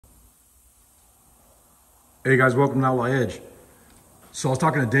Hey guys, welcome to Outlaw Edge. So I was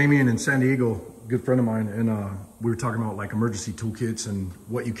talking to Damien in San Diego, a good friend of mine, and we were talking about like emergency toolkits and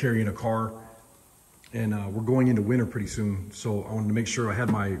what you carry in a car. And we're going into winter pretty soon, so I wanted to make sure I had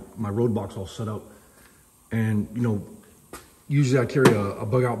my road box all set up. And you know, usually I carry a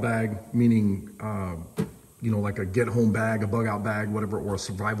bug out bag, meaning you know, like a get home bag, a bug out bag, whatever, or a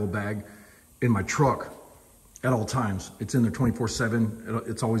survival bag in my truck at all times. It's in there 24/7.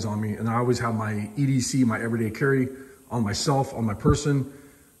 It's always on me. And I always have my EDC, my everyday carry, on myself, on my person,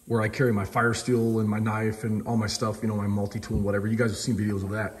 where I carry my fire steel and my knife and all my stuff, you know, my multi-tool and whatever. You guys have seen videos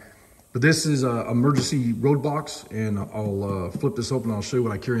of that. But this is an emergency road box, and I'll flip this open and I'll show you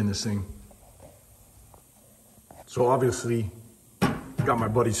what I carry in this thing. So obviously, got my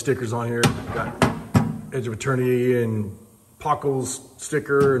buddy's stickers on here. Got Edge of Eternity and Paco's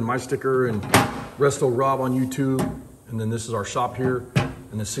sticker and my sticker and Resto Rob on YouTube. And then this is our shop here,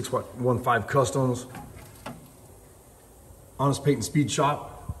 and the 615 Customs. Honest Paint and Speed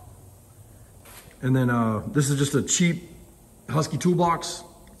Shop. And then this is just a cheap Husky toolbox.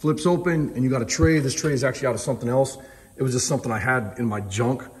 Flips open and you got a tray. This tray is actually out of something else. It was just something I had in my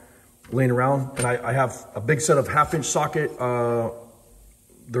junk laying around. And I have a big set of 1/2-inch socket.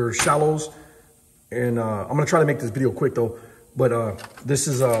 They're shallows. And I'm gonna try to make this video quick though. But this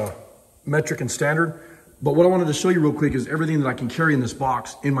is metric and standard. But what I wanted to show you real quick is everything that I can carry in this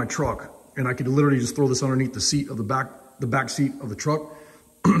box in my truck. And I could literally just throw this underneath the seat of the back seat of the truck.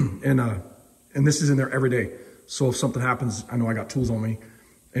 and this is in there every day. So if something happens, I know I got tools on me.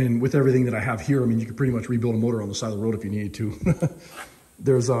 And with everything that I have here, I mean, you could pretty much rebuild a motor on the side of the road if you needed to.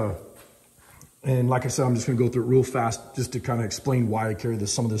 There's and like I said, I'm just gonna go through it real fast just to kind of explain why I carry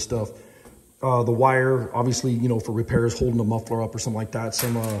some of this stuff. The wire, obviously, you know, for repairs, holding a muffler up or something like that.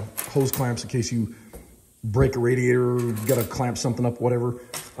 Some hose clamps in case you break a radiator, you gotta clamp something up, whatever.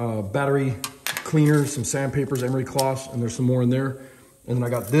 Battery cleaner, some sandpapers, emery cloths, and there's some more in there. And then I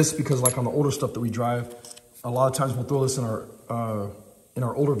got this because like on the older stuff that we drive, a lot of times we'll throw this in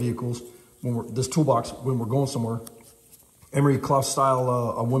our older vehicles, this toolbox, when we're going somewhere. Emery cloth style,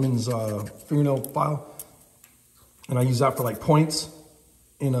 a women's fingernail file. And I use that for like points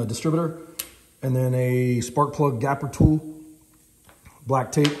in a distributor. And then a spark plug gapper tool,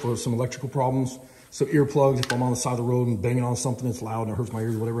 black tape for some electrical problems, some earplugs if I'm on the side of the road and banging on something that's loud and it hurts my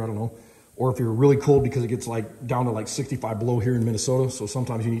ears, whatever, I don't know. Or if you're really cold because it gets like down to like 65 below here in Minnesota. So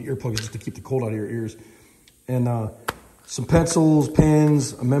sometimes you need earplugs just to keep the cold out of your ears. And some pencils,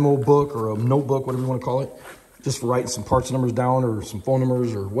 pens, a memo book or a notebook, whatever you want to call it, just for writing some parts numbers down or some phone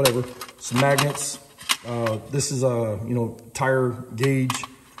numbers or whatever. Some magnets. This is a, you know, tire gauge,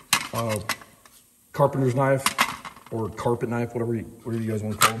 carpenter's knife or carpet knife, whatever you guys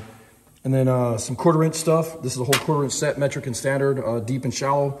want to call them. And then some 1/4-inch stuff. This is a whole 1/4-inch set, metric and standard, deep and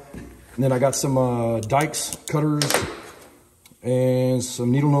shallow. And then I got some dikes, cutters, and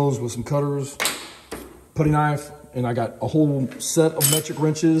some needle nose with some cutters, putty knife. And I got a whole set of metric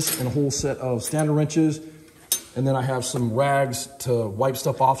wrenches and a whole set of standard wrenches. And then I have some rags to wipe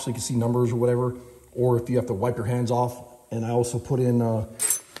stuff off so you can see numbers or whatever, or if you have to wipe your hands off. And I also put in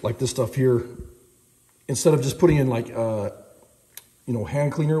like this stuff here. Instead of just putting in like, you know,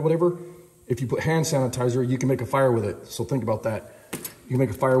 hand cleaner or whatever, if you put hand sanitizer, you can make a fire with it. So think about that. You can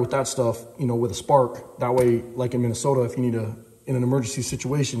make a fire with that stuff, you know, with a spark. That way, like in Minnesota, if you need in an emergency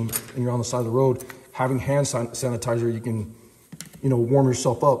situation and you're on the side of the road, having hand sanitizer, you can, you know, warm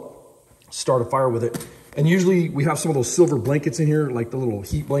yourself up, start a fire with it. And usually we have some of those silver blankets in here, like the little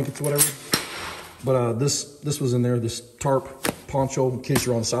heat blankets or whatever. But this was in there, this tarp poncho, in case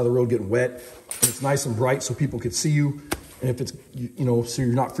you're on the side of the road getting wet. And it's nice and bright so people can see you. And if it's, you know, so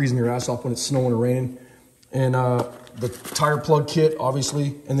you're not freezing your ass off when it's snowing or raining. And the tire plug kit,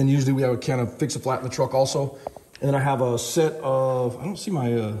 obviously. And then usually we have a can of Fix-A-Flat in the truck also. And then I have a set of, I don't see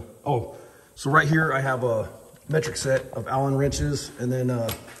my, so right here I have a metric set of Allen wrenches, and then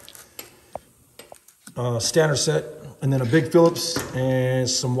standard set, and then a big Phillips and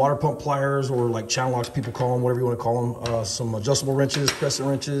some water pump pliers, or like channel locks people call them, whatever you want to call them. Some adjustable wrenches, crescent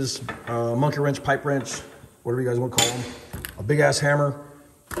wrenches, monkey wrench, pipe wrench, whatever you guys want to call them. A big ass hammer.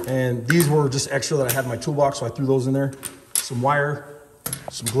 And these were just extra that I had in my toolbox, so I threw those in there. Some wire,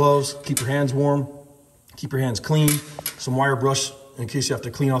 some gloves, keep your hands warm, keep your hands clean. Some wire brush in case you have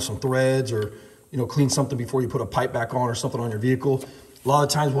to clean off some threads or, you know, clean something before you put a pipe back on or something on your vehicle. A lot of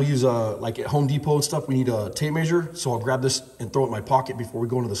times we'll use like at Home Depot and stuff, we need a tape measure. So I'll grab this and throw it in my pocket before we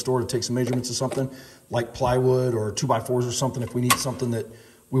go into the store to take some measurements of something like plywood or 2x4s or something if we need something that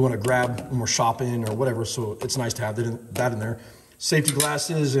we want to grab when we're shopping or whatever. So it's nice to have that in there. Safety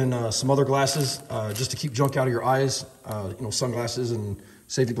glasses and some other glasses just to keep junk out of your eyes, you know, sunglasses and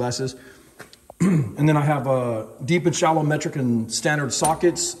safety glasses. And then I have deep and shallow metric and standard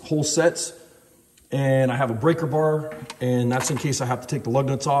sockets, whole sets. And I have a breaker bar, and that's in case I have to take the lug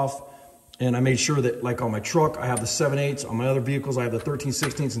nuts off. And I made sure that, like on my truck, I have the 7/8. On my other vehicles, I have the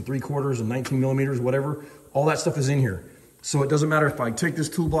 13/16 and 3/4 and 19 millimeters, whatever. All that stuff is in here. So it doesn't matter if I take this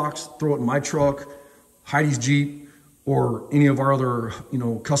toolbox, throw it in my truck, Heidi's Jeep, or any of our other, you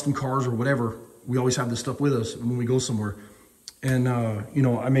know, custom cars or whatever. We always have this stuff with us when we go somewhere. And, you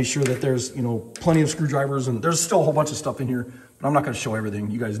know, I made sure that there's, you know, plenty of screwdrivers, and there's still a whole bunch of stuff in here, but I'm not going to show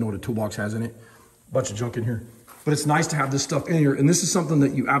everything. You guys know what a toolbox has in it. A bunch of junk in here. But it's nice to have this stuff in here. And this is something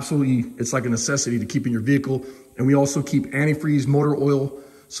that you absolutely, it's like a necessity to keep in your vehicle. And we also keep antifreeze, motor oil,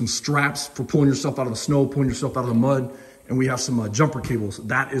 some straps for pulling yourself out of the snow, pulling yourself out of the mud. And we have some jumper cables.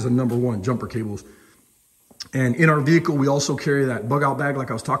 That is a #1, jumper cables. And in our vehicle, we also carry that bug out bag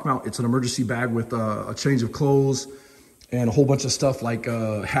like I was talking about. It's an emergency bag with a change of clothes and a whole bunch of stuff like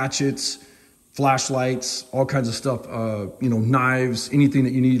hatchets, flashlights, all kinds of stuff, you know, knives, anything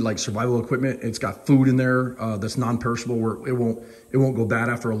that you need, like survival equipment. It's got food in there that's non-perishable, where it won't go bad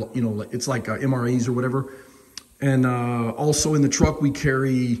after, you know, it's like MREs or whatever. And also in the truck, we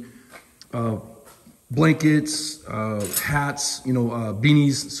carry blankets, hats, you know,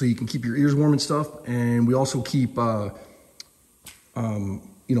 beanies, so you can keep your ears warm and stuff. And we also keep, you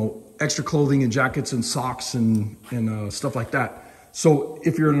know, extra clothing and jackets and socks and stuff like that. So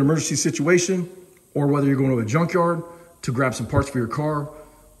if you're in an emergency situation, or whether you're going to a junkyard to grab some parts for your car,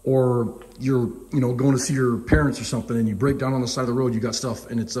 or you're, you know, going to see your parents or something and you break down on the side of the road, you got stuff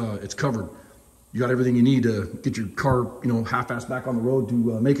and it's covered. You got everything you need to get your car, you know, half-assed back on the road to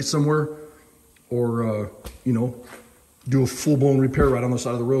make it somewhere, or, you know, do a full-blown repair right on the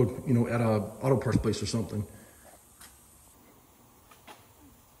side of the road, you know, at a auto parts place or something.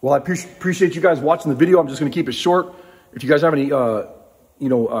 Well, I appreciate you guys watching the video. I'm just going to keep it short. If you guys have any, you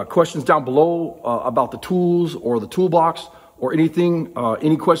know, questions down below about the tools or the toolbox or anything,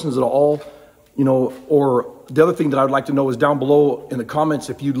 any questions at all, you know, or the other thing that I'd like to know is down below in the comments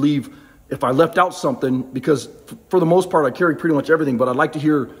if you'd leave, if I left out something, because for the most part, I carry pretty much everything, but I'd like to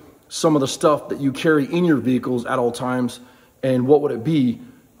hear some of the stuff that you carry in your vehicles at all times, and what would it be?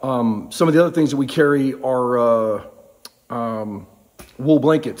 Some of the other things that we carry are wool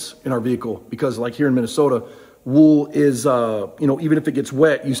blankets in our vehicle, because like here in Minnesota, wool is, you know, even if it gets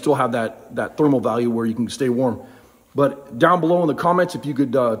wet, you still have that thermal value where you can stay warm. But down below in the comments, if you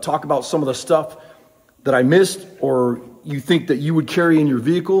could talk about some of the stuff that I missed, or you think that you would carry in your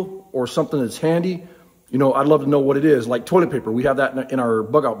vehicle, or something that's handy, you know, I'd love to know what it is. Like toilet paper, we have that in our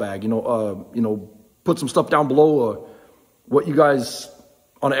bug out bag. You know, put some stuff down below, what you guys,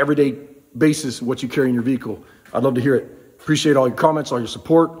 on an everyday basis, what you carry in your vehicle. I'd love to hear it. Appreciate all your comments, all your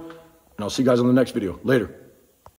support, and I'll see you guys on the next video. Later.